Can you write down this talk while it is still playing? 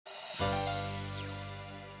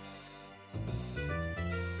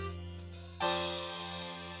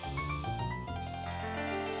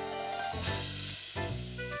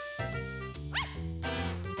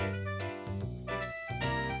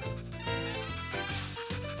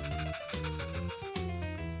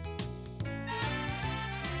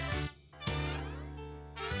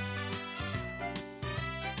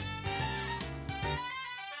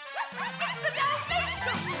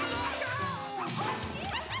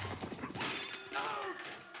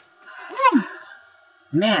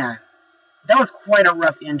Man, that was quite a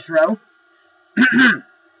rough intro.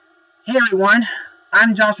 Hey everyone,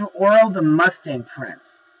 I'm Joshua Orro, the Mustang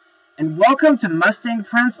Prince, and welcome to Mustang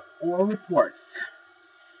Prince Orro Reports.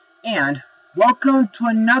 And welcome to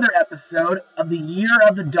another episode of the Year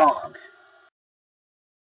of the Dog.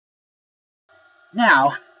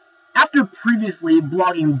 Now, after previously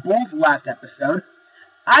blogging both last episode,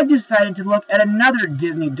 I've decided to look at another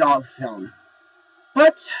Disney dog film.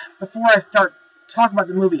 But before I start talking about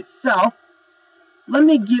the movie itself, let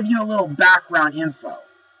me give you a little background info.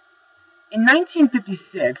 In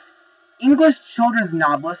 1956, English children's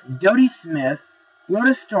novelist Dodie Smith wrote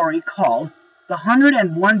a story called The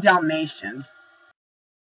 101 Dalmatians,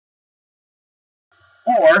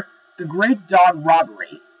 or The Great Dog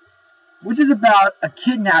Robbery, which is about a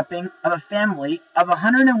kidnapping of a family of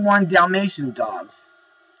 101 Dalmatian dogs.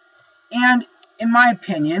 And, in my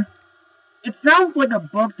opinion, it sounds like a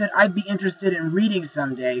book that I'd be interested in reading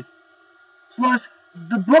someday. Plus,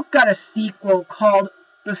 the book got a sequel called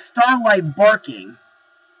The Starlight Barking.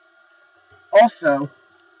 Also,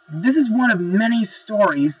 this is one of many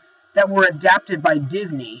stories that were adapted by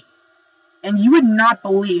Disney, and you would not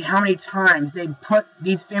believe how many times they put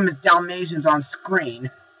these famous Dalmatians on screen.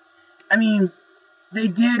 I mean, they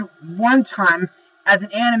did one time as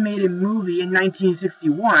an animated movie in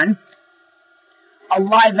 1961, a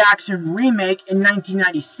live-action remake in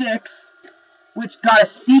 1996, which got a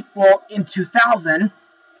sequel in 2000,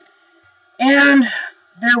 and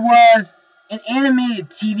there was an animated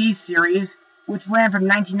TV series which ran from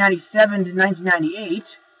 1997 to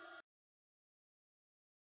 1998,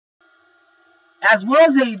 as well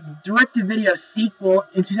as a direct-to-video sequel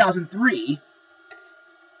in 2003,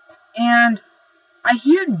 and I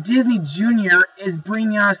hear Disney Junior is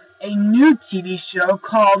bringing us a new TV show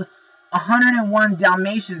called 101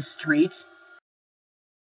 Dalmatian Street,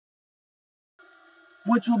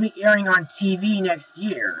 which will be airing on TV next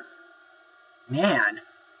year. Man.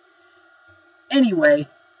 Anyway,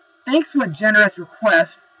 thanks to a generous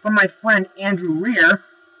request from my friend Andrew Rear,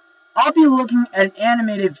 I'll be looking at an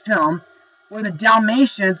animated film where the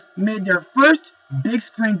Dalmatians made their first big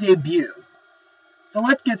screen debut. So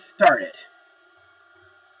let's get started.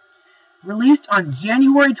 Released on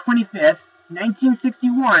January 25th,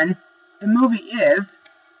 1961, the movie is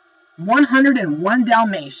 101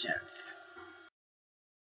 Dalmatians.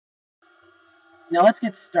 Now let's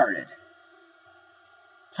get started.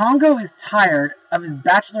 Pongo is tired of his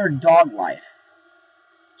bachelor dog life.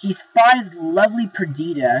 He spies lovely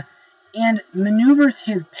Perdita and maneuvers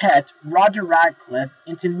his pet, Roger Radcliffe,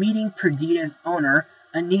 into meeting Perdita's owner,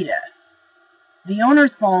 Anita. The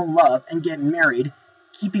owners fall in love and get married,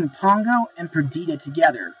 keeping Pongo and Perdita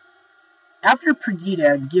together. After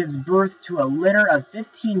Perdita gives birth to a litter of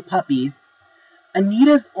 15 puppies,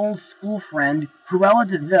 Anita's old school friend, Cruella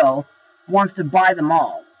De Vil, wants to buy them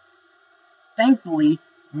all. Thankfully,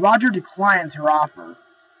 Roger declines her offer,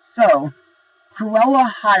 so Cruella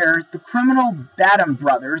hires the criminal Badham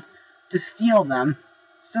brothers to steal them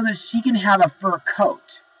so that she can have a fur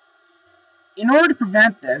coat. In order to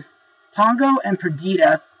prevent this, Pongo and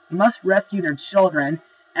Perdita must rescue their children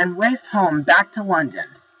and race home back to London.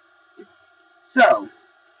 So,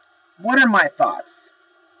 what are my thoughts?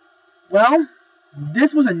 Well,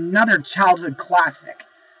 this was another childhood classic.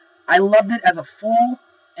 I loved it as a fool,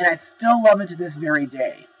 and I still love it to this very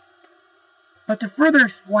day. But to further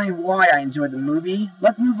explain why I enjoyed the movie,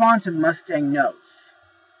 let's move on to Mustang notes.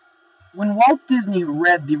 When Walt Disney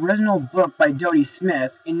read the original book by Dodie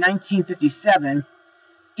Smith in 1957,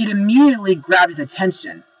 it immediately grabbed his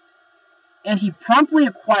attention, and he promptly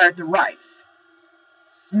acquired the rights.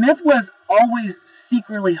 Smith was always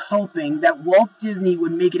secretly hoping that Walt Disney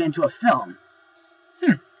would make it into a film.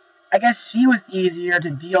 I guess she was easier to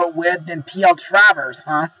deal with than P.L. Travers,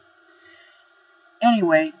 huh?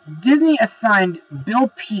 Anyway, Disney assigned Bill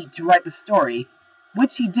Peet to write the story,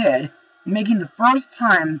 which he did, making the first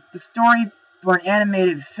time the story for an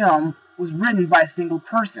animated film was written by a single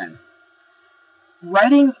person.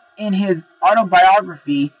 Writing in his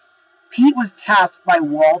autobiography, Peet was tasked by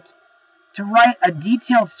Walt to write a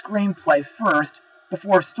detailed screenplay first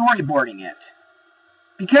before storyboarding it.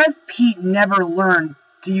 Because Peet never learned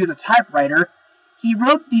to use a typewriter, he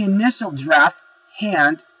wrote the initial draft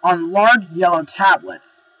hand on large yellow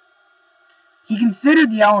tablets. He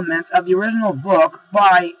considered the elements of the original book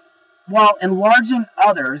while enlarging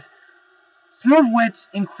others, some of which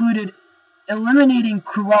included eliminating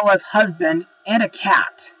Cruella's husband and a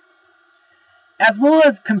cat, as well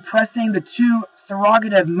as compressing the two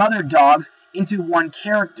surrogative mother dogs into one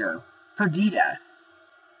character, Perdita.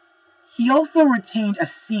 He also retained a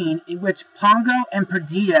scene in which Pongo and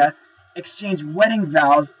Perdita exchange wedding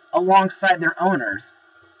vows alongside their owners,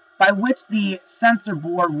 by which the censor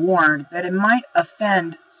board warned that it might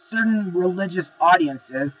offend certain religious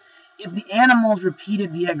audiences if the animals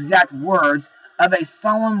repeated the exact words of a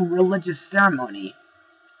solemn religious ceremony.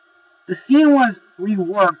 The scene was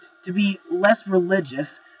reworked to be less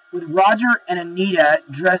religious, with Roger and Anita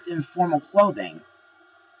dressed in formal clothing.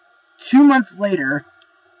 2 months later,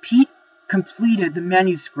 Pete completed the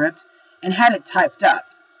manuscript and had it typed up.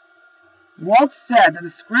 Walt said that the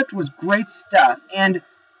script was great stuff and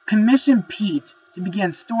commissioned Pete to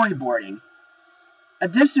begin storyboarding.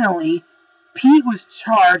 Additionally, Pete was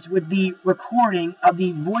charged with the recording of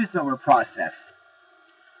the voiceover process.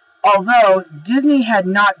 Although Disney had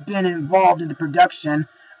not been involved in the production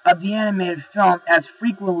of the animated films as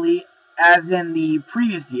frequently as in the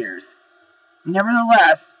previous years,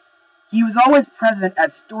 nevertheless, he was always present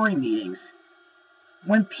at story meetings.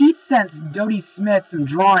 When Pete sent Dodie Smith some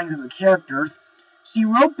drawings of the characters, she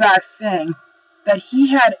wrote back saying that he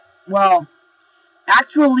had,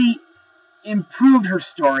 actually improved her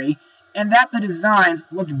story and that the designs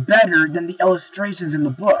looked better than the illustrations in the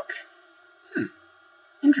book.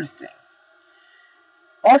 Interesting.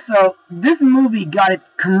 Also, this movie got its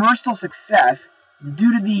commercial success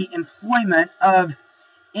due to the employment of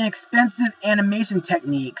inexpensive animation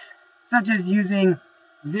techniques, such as using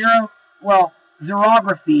xerography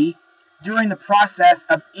during the process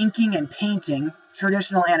of inking and painting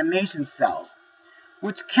traditional animation cells,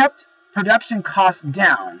 which kept production costs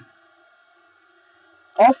down.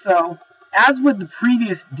 Also, as with the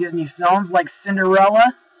previous Disney films like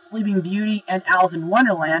Cinderella, Sleeping Beauty, and Alice in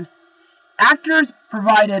Wonderland, actors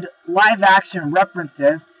provided live-action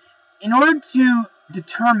references in order to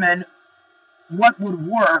determine what would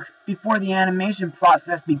work before the animation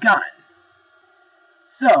process begun.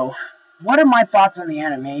 So, what are my thoughts on the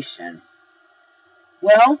animation?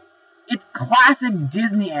 Well, it's classic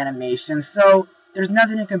Disney animation, so there's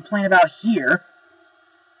nothing to complain about here.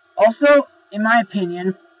 Also, in my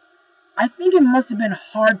opinion, I think it must have been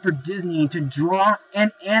hard for Disney to draw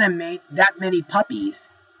and animate that many puppies.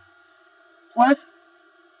 Plus,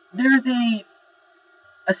 there's a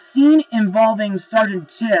scene involving Sergeant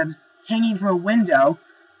Tibbs hanging from a window,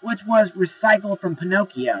 which was recycled from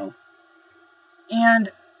Pinocchio.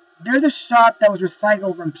 And there's a shot that was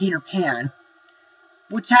recycled from Peter Pan,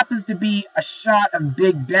 which happens to be a shot of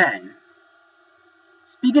Big Ben.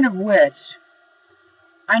 Speaking of which,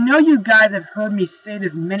 I know you guys have heard me say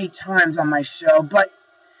this many times on my show, but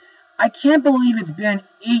I can't believe it's been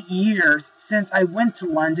 8 years since I went to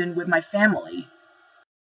London with my family.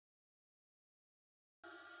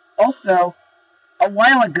 Also, a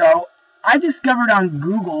while ago, I discovered on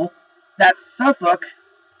Google that Suffolk,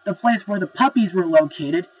 the place where the puppies were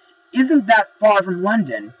located, isn't that far from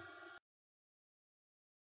London.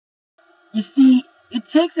 You see, it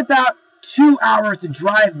takes about 2 hours to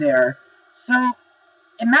drive there, so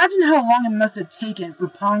imagine how long it must have taken for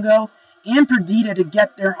Pongo and Perdita to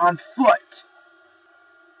get there on foot.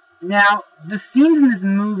 Now, the scenes in this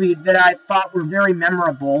movie that I thought were very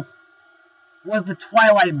memorable was the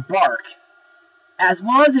Twilight Bark, as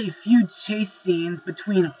well as a few chase scenes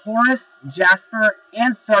between Horace, Jasper,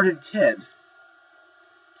 and Sergeant Tibbs.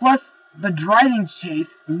 Plus, the driving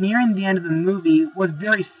chase nearing the end of the movie was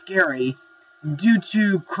very scary due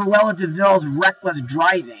to Cruella De Vil's reckless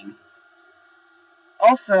driving.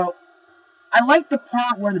 Also, I like the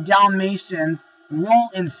part where the Dalmatians roll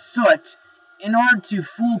in soot in order to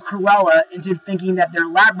fool Cruella into thinking that they're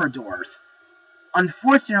Labradors.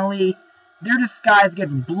 Unfortunately, their disguise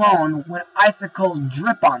gets blown when icicles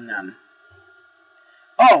drip on them.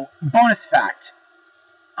 Oh, bonus fact.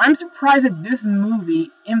 I'm surprised that this movie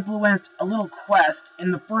influenced a little quest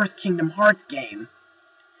in the first Kingdom Hearts game.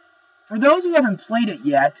 For those who haven't played it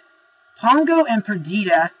yet, Pongo and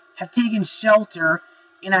Perdita have taken shelter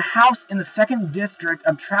in a house in the 2nd district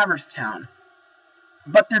of Traverse Town,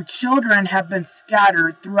 but their children have been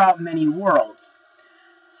scattered throughout many worlds.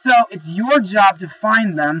 So it's your job to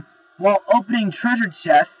find them while opening treasure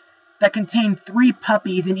chests that contain 3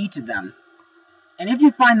 puppies in each of them. And if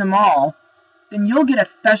you find them all, then you'll get a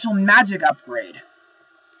special magic upgrade.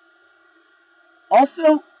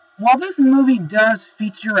 Also, while this movie does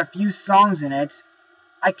feature a few songs in it,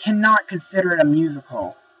 I cannot consider it a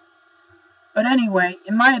musical. But anyway,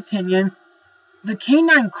 in my opinion, the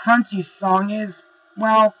Canine Crunchy song is,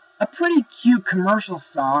 well, a pretty cute commercial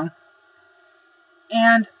song.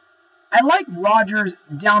 And I like Roger's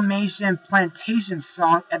Dalmatian Plantation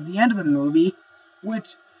song at the end of the movie,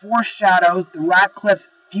 which foreshadows the Ratcliffe's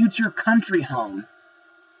future country home.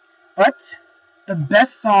 But the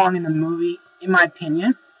best song in the movie, in my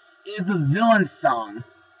opinion, is the villain song,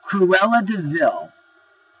 Cruella De Vil.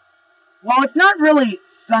 While it's not really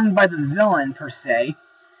sung by the villain per se,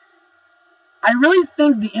 I really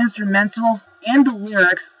think the instrumentals and the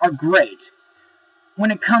lyrics are great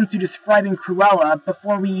when it comes to describing Cruella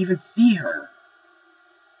before we even see her.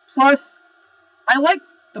 Plus, I like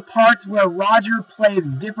the parts where Roger plays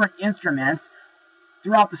different instruments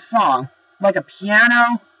throughout the song, like a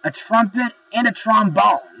piano, a trumpet, and a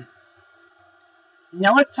trombone.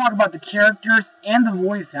 Now let's talk about the characters and the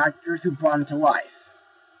voice actors who brought them to life.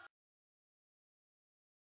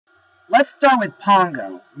 Let's start with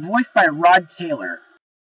Pongo, voiced by Rod Taylor,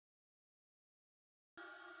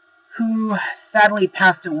 who sadly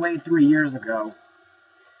passed away 3 years ago.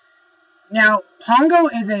 Now, Pongo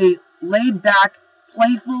is a laid-back,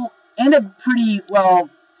 playful, and a pretty,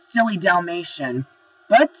 silly Dalmatian,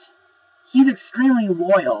 but he's extremely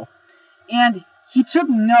loyal, and he took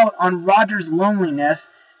note on Roger's loneliness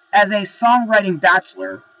as a songwriting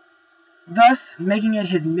bachelor, thus making it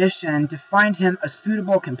his mission to find him a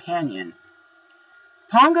suitable companion.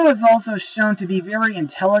 Pongo is also shown to be very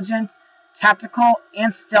intelligent, tactical,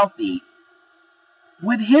 and stealthy.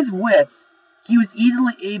 With his wits, he was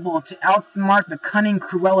easily able to outsmart the cunning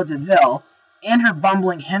Cruella De Vil and her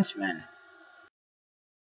bumbling henchmen.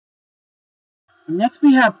 Next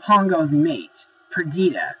we have Pongo's mate,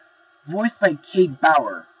 Perdita, voiced by Kate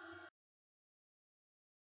Bauer.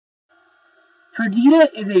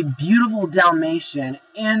 Perdita is a beautiful Dalmatian,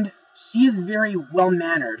 and she is very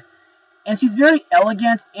well-mannered, and she's very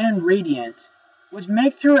elegant and radiant, which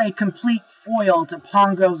makes her a complete foil to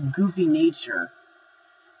Pongo's goofy nature.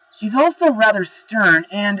 She's also rather stern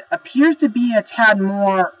and appears to be a tad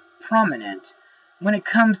more prominent when it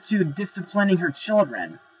comes to disciplining her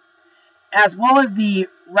children, as well as the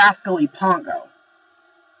rascally Pongo.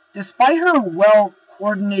 Despite her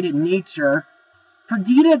well-coordinated nature,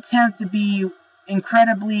 Perdita tends to be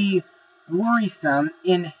incredibly worrisome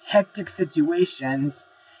in hectic situations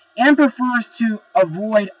and prefers to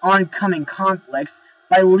avoid oncoming conflicts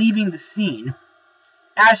by leaving the scene,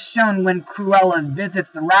 as shown when Cruella visits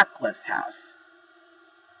the Ratcliffe's house.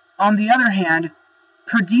 On the other hand,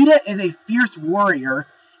 Perdita is a fierce warrior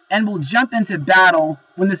and will jump into battle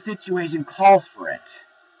when the situation calls for it.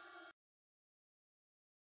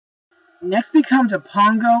 Next we come to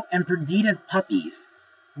Pongo and Perdita's puppies,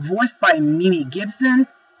 voiced by Mimi Gibson,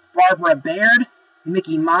 Barbara Baird,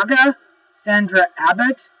 Mickey Maga, Sandra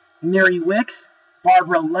Abbott, Mary Wicks,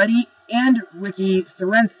 Barbara Luddy, and Ricky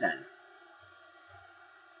Sorensen.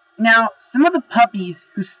 Now, some of the puppies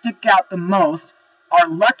who stick out the most are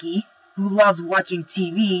Lucky, who loves watching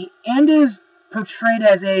TV and is portrayed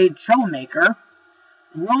as a troublemaker,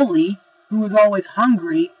 Rolly, who is always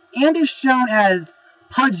hungry and is shown as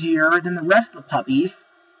pudgier than the rest of the puppies,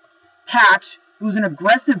 Patch, who's an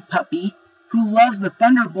aggressive puppy who loves the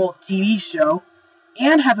Thunderbolt TV show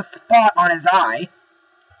and has a spot on his eye,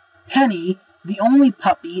 Penny, the only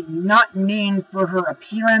puppy not named for her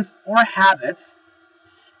appearance or habits,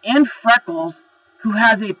 and Freckles, who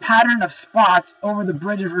has a pattern of spots over the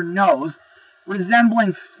bridge of her nose,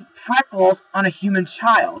 resembling freckles on a human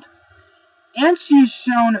child. And she's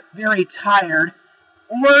shown very tired,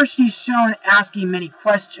 or she's shown asking many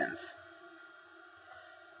questions.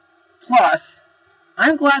 Plus,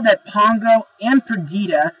 I'm glad that Pongo and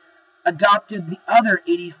Perdita adopted the other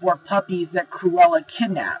 84 puppies that Cruella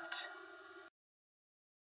kidnapped.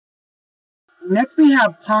 Next we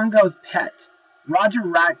have Pongo's pet, Roger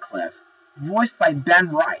Radcliffe, voiced by Ben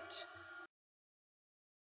Wright,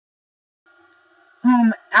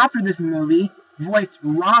 whom, after this movie, voiced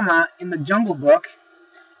Rama in The Jungle Book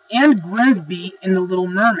and Grimsby in The Little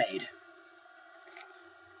Mermaid.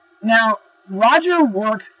 Now, Roger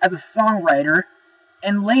works as a songwriter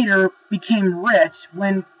and later became rich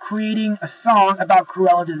when creating a song about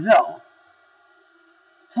Cruella De Vil.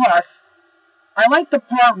 Plus, I like the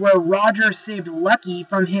part where Roger saved Lucky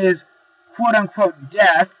from his quote-unquote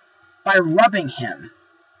death by rubbing him.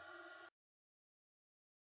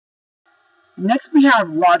 Next we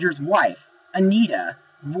have Roger's wife, Anita,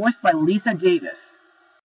 voiced by Lisa Davis.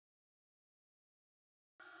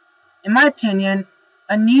 In my opinion,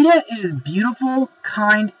 Anita is beautiful,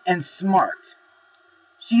 kind, and smart.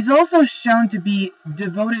 She's also shown to be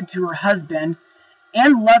devoted to her husband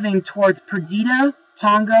and loving towards Perdita,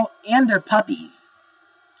 Pongo, and their puppies.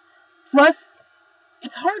 Plus,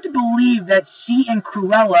 it's hard to believe that she and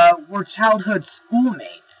Cruella were childhood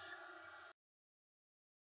schoolmates.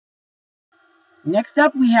 Next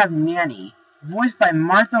up we have Nanny, voiced by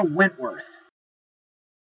Martha Wentworth,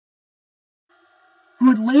 who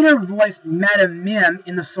would later voice Madame Mim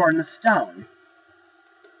in The Sword and the Stone.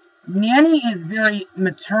 Nanny is very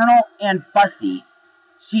maternal and fussy.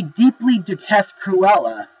 she deeply detests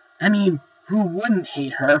Cruella. I mean, who wouldn't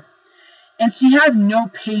hate her? And she has no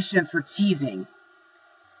patience for teasing.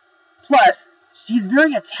 Plus, she's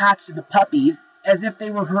very attached to the puppies as if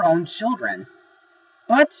they were her own children.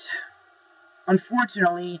 But,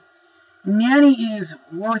 unfortunately, Nanny is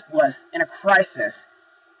worthless in a crisis,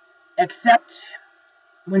 except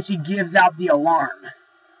when she gives out the alarm.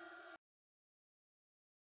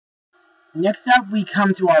 Next up, we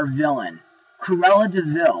come to our villain, Cruella De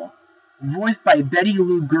Vil, voiced by Betty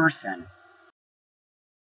Lou Gerson,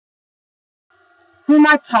 whom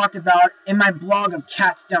I talked about in my blog of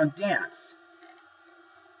Cats Don't Dance.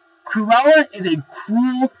 Cruella is a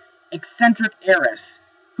cruel, eccentric heiress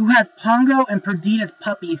who has Pongo and Perdita's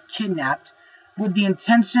puppies kidnapped with the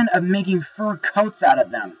intention of making fur coats out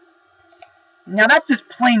of them. Now that's just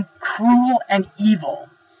plain cruel and evil.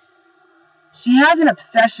 She has an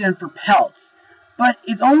obsession for pelts, but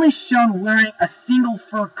is only shown wearing a single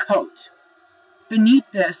fur coat. Beneath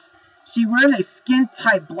this, she wears a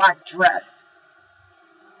skin-tight black dress.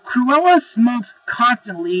 Cruella smokes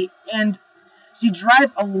constantly, and she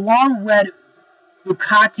drives a long red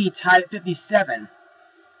Bugatti Type 57.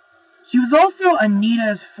 She was also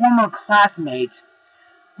Anita's former classmate,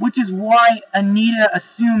 which is why Anita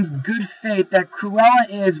assumes good faith that Cruella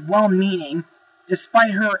is well-meaning,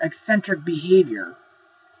 despite her eccentric behavior.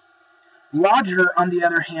 Roger, on the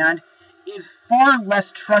other hand, is far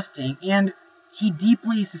less trusting, and he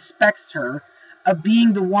deeply suspects her of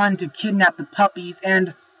being the one to kidnap the puppies,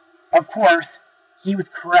 and, of course, he was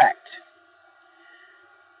correct.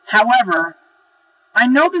 However, I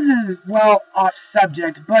know this is, well, off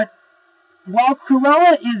subject, but while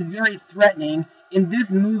Cruella is very threatening in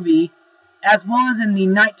this movie, as well as in the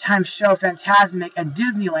nighttime show Fantasmic at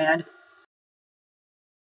Disneyland,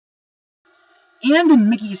 and in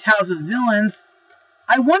Mickey's House of Villains,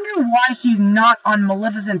 I wonder why she's not on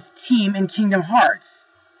Maleficent's team in Kingdom Hearts.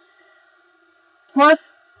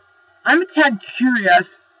 Plus, I'm a tad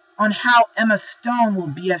curious on how Emma Stone will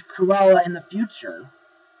be as Cruella in the future.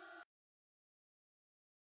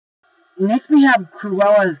 Next we have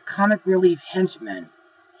Cruella's comic relief henchmen,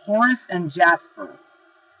 Horace and Jasper.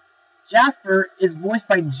 Jasper is voiced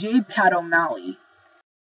by J. Pat O'Malley,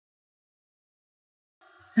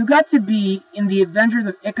 who got to be in The Adventures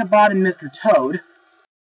of Ichabod and Mr. Toad,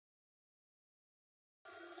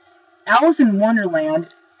 Alice in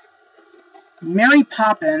Wonderland, Mary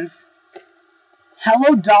Poppins,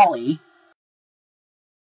 Hello Dolly,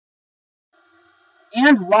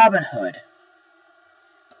 and Robin Hood.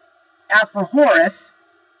 As for Horace,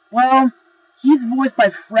 well, he's voiced by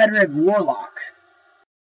Frederick Warlock.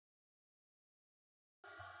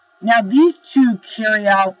 Now these two carry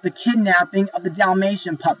out the kidnapping of the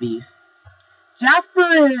Dalmatian puppies.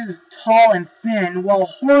 Jasper is tall and thin, while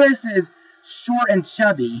Horace is short and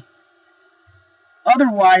chubby.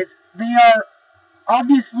 Otherwise, they are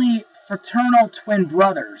obviously fraternal twin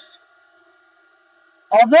brothers.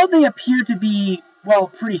 Although they appear to be, well,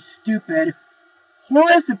 pretty stupid,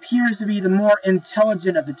 Horace appears to be the more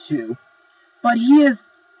intelligent of the two, but he is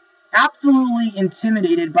absolutely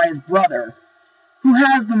intimidated by his brother, who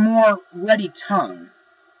has the more ready tongue.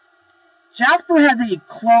 Jasper has a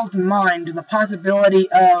closed mind to the possibility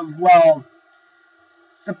of, well,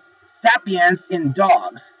 sapience in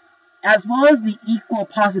dogs, as well as the equal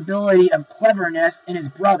possibility of cleverness in his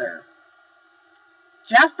brother.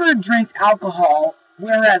 Jasper drinks alcohol,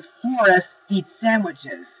 whereas Horace eats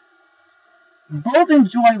sandwiches. Both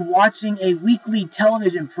enjoy watching a weekly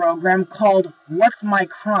television program called What's My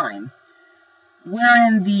Crime?,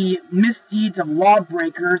 wherein the misdeeds of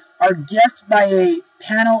lawbreakers are guessed by a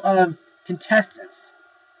panel of contestants.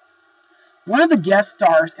 One of the guest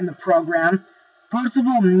stars in the program,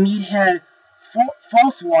 Percival Meathead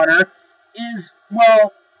Falsewater, is,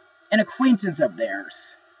 well, an acquaintance of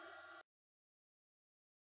theirs.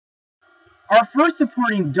 Our first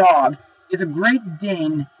supporting dog is a Great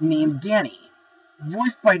Dane named Danny,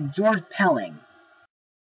 voiced by George Pelling.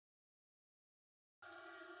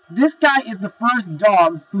 This guy is the first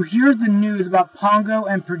dog who hears the news about Pongo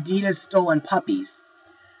and Perdita's stolen puppies.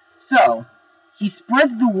 So, he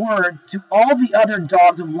spreads the word to all the other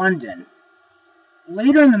dogs of London.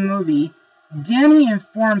 Later in the movie, Danny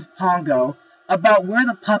informs Pongo about where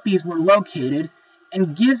the puppies were located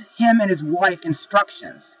and gives him and his wife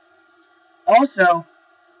instructions. Also,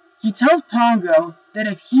 he tells Pongo that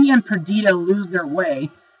if he and Perdita lose their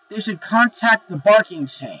way, they should contact the barking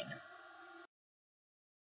chain.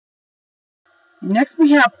 Next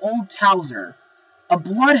we have Old Towser, a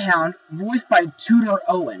bloodhound voiced by Tudor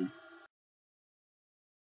Owen,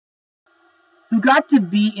 who got to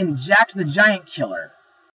be in Jack the Giant Killer.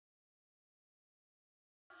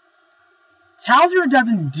 Towser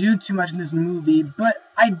doesn't do too much in this movie, but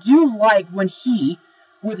I do like when he,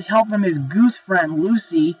 with help from his goose friend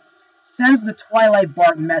Lucy, sends the Twilight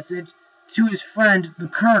Bark message to his friend the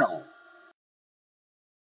Colonel.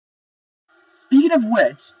 Speaking of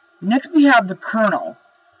which, next we have the Colonel,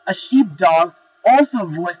 a sheepdog also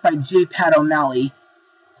voiced by J. Pat O'Malley.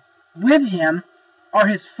 With him are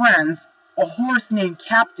his friends, a horse named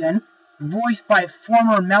Captain, voiced by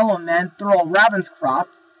former Mellowman Thurl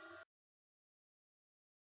Ravenscroft,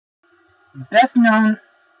 best known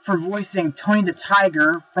for voicing Tony the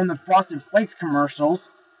Tiger from the Frosted Flakes commercials,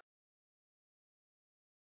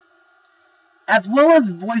 as well as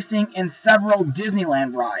voicing in several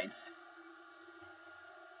Disneyland rides.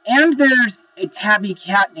 And there's a tabby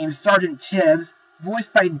cat named Sergeant Tibbs,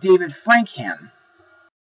 voiced by David Frankham.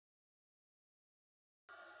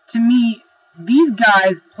 To me, these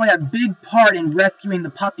guys play a big part in rescuing the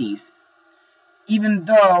puppies, even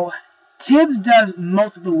though Tibbs does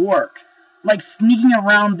most of the work, like sneaking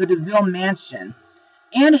around the De Vil mansion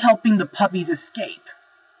and helping the puppies escape.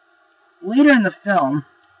 Later in the film,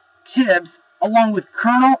 Tibbs, along with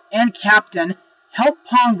Colonel and Captain, help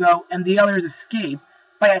Pongo and the others escape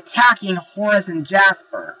by attacking Horace and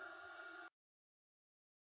Jasper.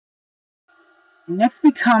 Next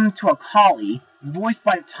we come to a collie, voiced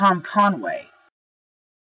by Tom Conway,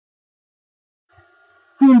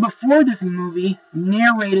 whom before this movie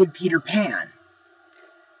narrated Peter Pan.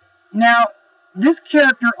 Now, this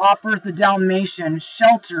character offers the Dalmatian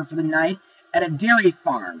shelter for the night at a dairy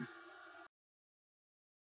farm.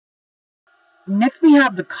 Next we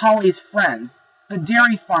have the collie's friends, the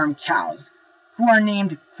dairy farm cows, who are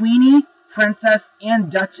named Queenie, Princess, and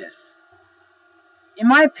Duchess. In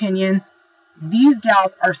my opinion, these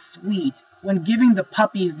gals are sweet when giving the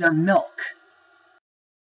puppies their milk.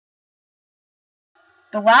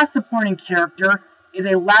 The last supporting character is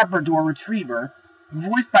a Labrador Retriever,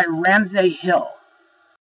 voiced by Ramsay Hill.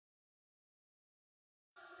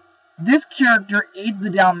 This character aids the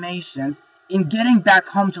Dalmatians in getting back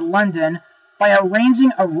home to London by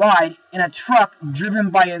arranging a ride in a truck driven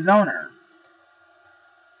by his owner.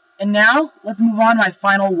 And now, let's move on to my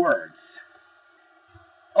final words.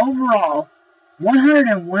 Overall,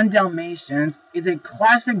 101 Dalmatians is a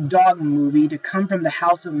classic dog movie to come from the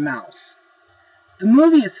House of Mouse. The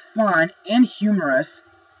movie is fun and humorous.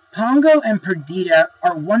 Pongo and Perdita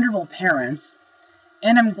are wonderful parents,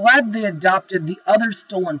 and I'm glad they adopted the other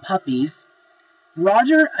stolen puppies.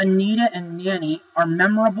 Roger, Anita, and Nanny are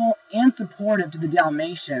memorable and supportive to the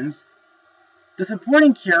Dalmatians. The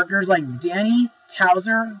supporting characters like Danny,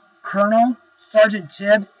 Towser, Colonel, Sergeant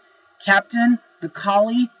Tibbs, Captain, the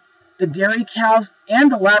Collie, the dairy cows,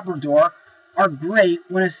 and the Labrador are great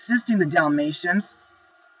when assisting the Dalmatians.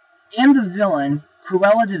 And the villain,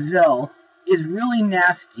 Cruella De Vil, is really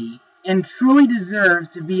nasty and truly deserves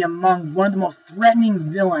to be among one of the most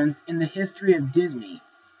threatening villains in the history of Disney.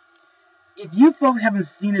 If you folks haven't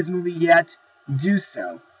seen this movie yet, do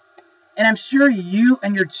so, and I'm sure you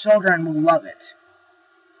and your children will love it.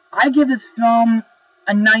 I give this film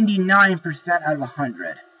a 99% out of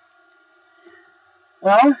 100.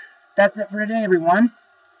 Well, that's it for today, everyone.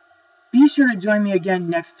 Be sure to join me again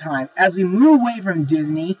next time as we move away from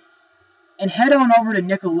Disney and head on over to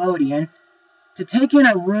Nickelodeon to take in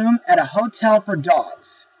a room at a hotel for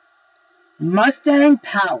dogs. Mustang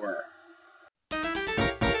Power.